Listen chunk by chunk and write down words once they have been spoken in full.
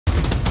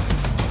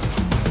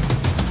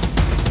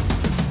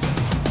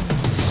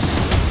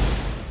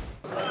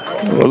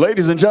Well,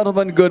 ladies and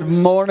gentlemen, good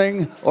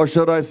morning, or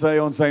should I say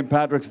on St.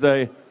 Patrick's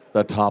Day,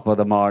 the top of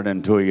the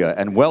morning to you,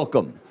 and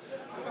welcome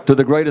to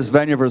the greatest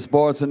venue for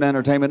sports and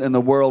entertainment in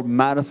the world,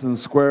 Madison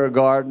Square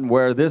Garden,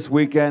 where this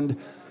weekend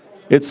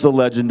it's the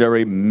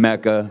legendary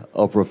Mecca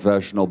of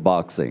professional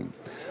boxing.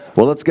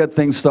 Well, let's get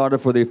things started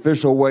for the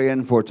official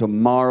weigh-in for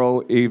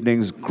tomorrow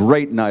evening's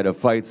great night of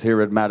fights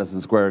here at Madison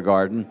Square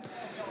Garden.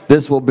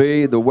 This will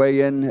be the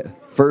weigh-in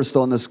first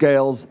on the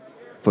scales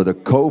for the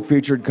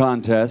co-featured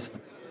contest,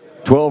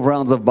 12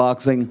 rounds of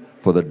boxing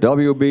for the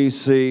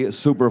WBC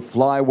Super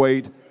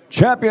Flyweight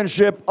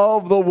Championship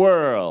of the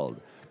World.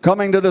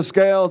 Coming to the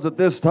scales at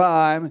this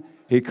time,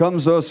 he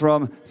comes to us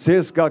from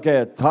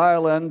Srisaket,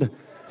 Thailand.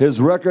 His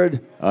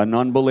record, an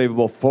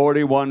unbelievable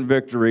 41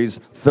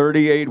 victories,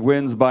 38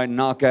 wins by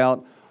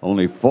knockout,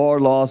 only 4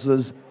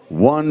 losses,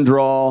 1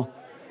 draw.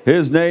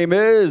 His name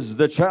is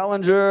the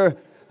challenger,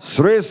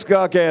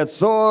 Srisaket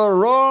Sor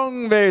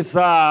Rungvisai.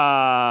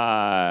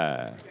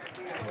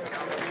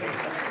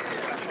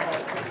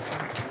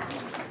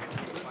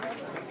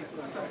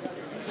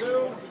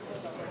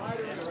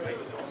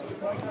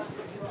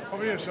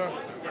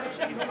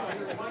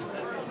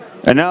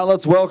 And now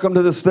let's welcome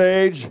to the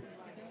stage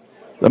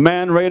the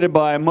man rated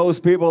by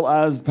most people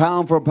as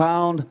pound for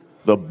pound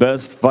the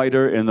best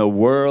fighter in the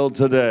world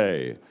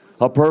today.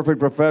 A perfect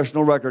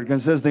professional record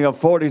consisting of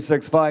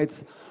 46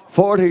 fights,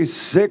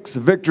 46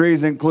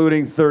 victories,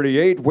 including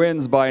 38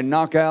 wins by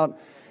knockout.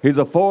 He's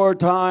a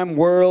 4-time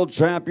world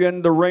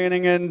champion, the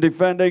reigning and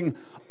defending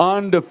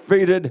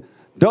undefeated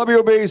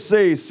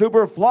WBC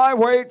Super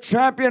Flyweight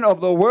Champion of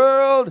the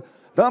World.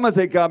 Damas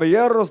y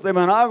caballeros de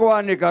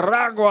Managua,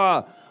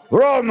 Nicaragua,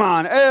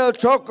 Roman El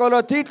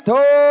Chocolatito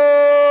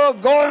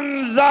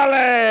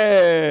Gonzalez.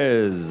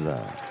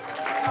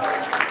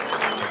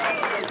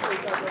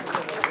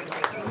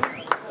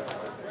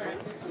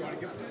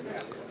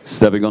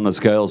 Stepping on the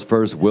scales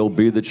first will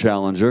be the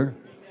challenger.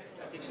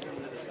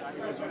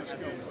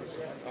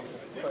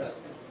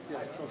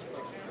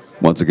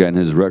 Once again,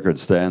 his record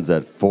stands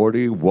at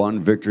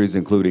 41 victories,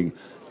 including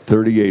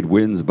 38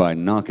 wins by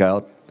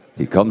knockout.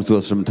 He comes to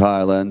us from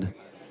Thailand.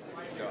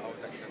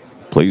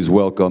 Please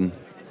welcome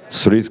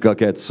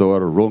Srisaket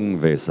Sor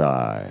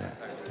Rungvisai.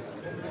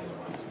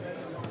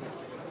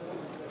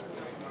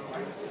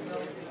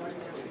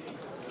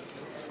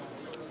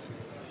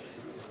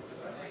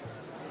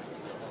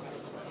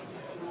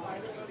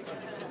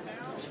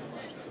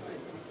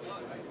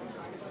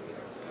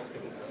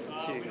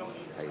 How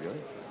you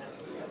doing?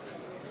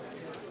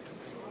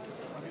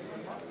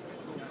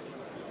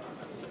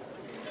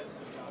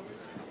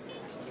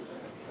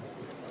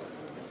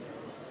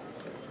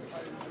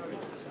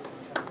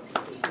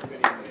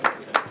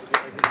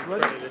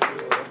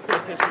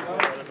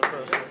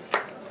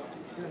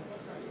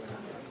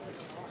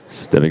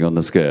 Stepping on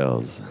the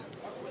scales,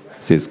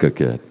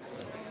 Srisaket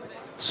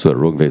Sor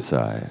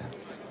Rungvisai.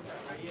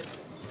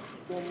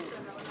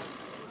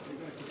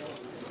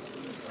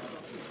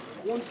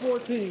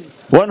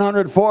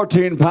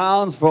 114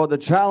 pounds for the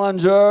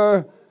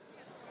challenger,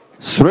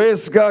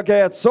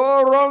 Srisaket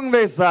Sor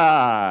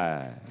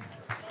Rungvisai.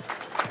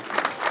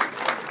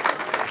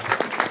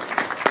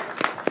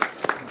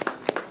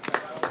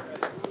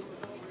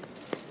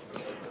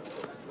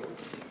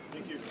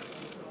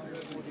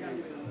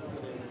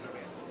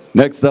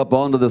 Next up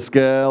onto the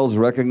scales,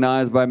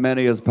 recognized by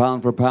many as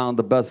pound for pound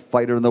the best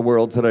fighter in the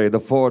world today,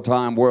 the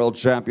 4-time world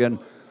champion,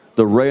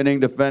 the reigning,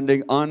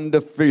 defending,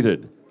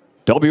 undefeated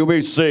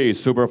WBC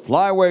Super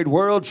Flyweight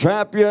World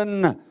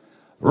Champion,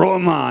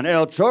 Roman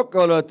El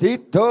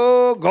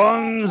Chocolatito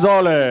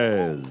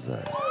Gonzalez.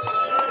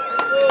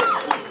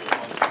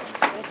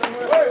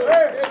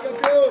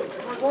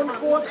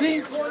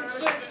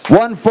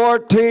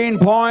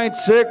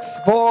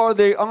 114.6 for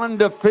the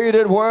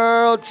undefeated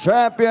world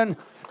champion,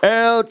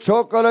 El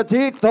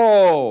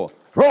Chocolatito,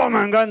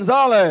 Roman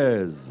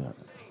Gonzalez.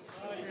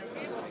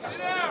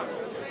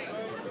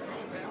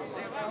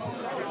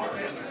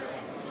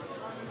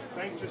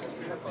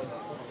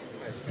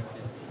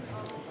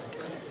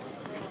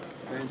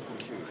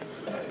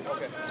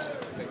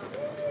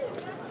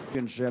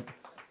 Championship,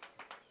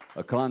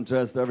 a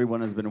contest everyone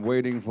has been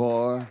waiting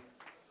for.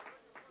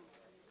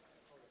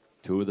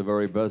 2 of the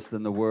very best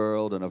in the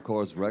world, and of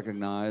course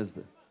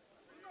recognized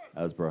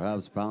as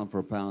perhaps pound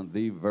for pound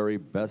the very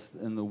best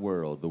in the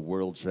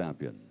world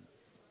champion.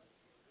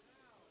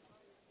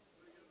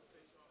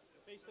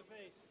 Face to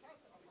face.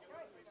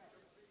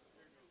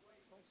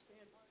 Don't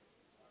stand.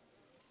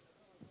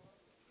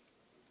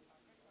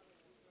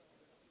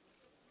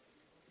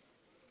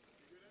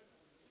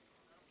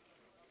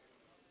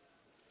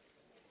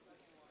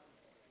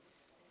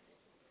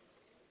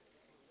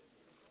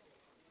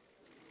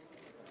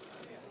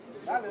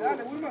 Dale,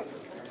 dale, Wilmer.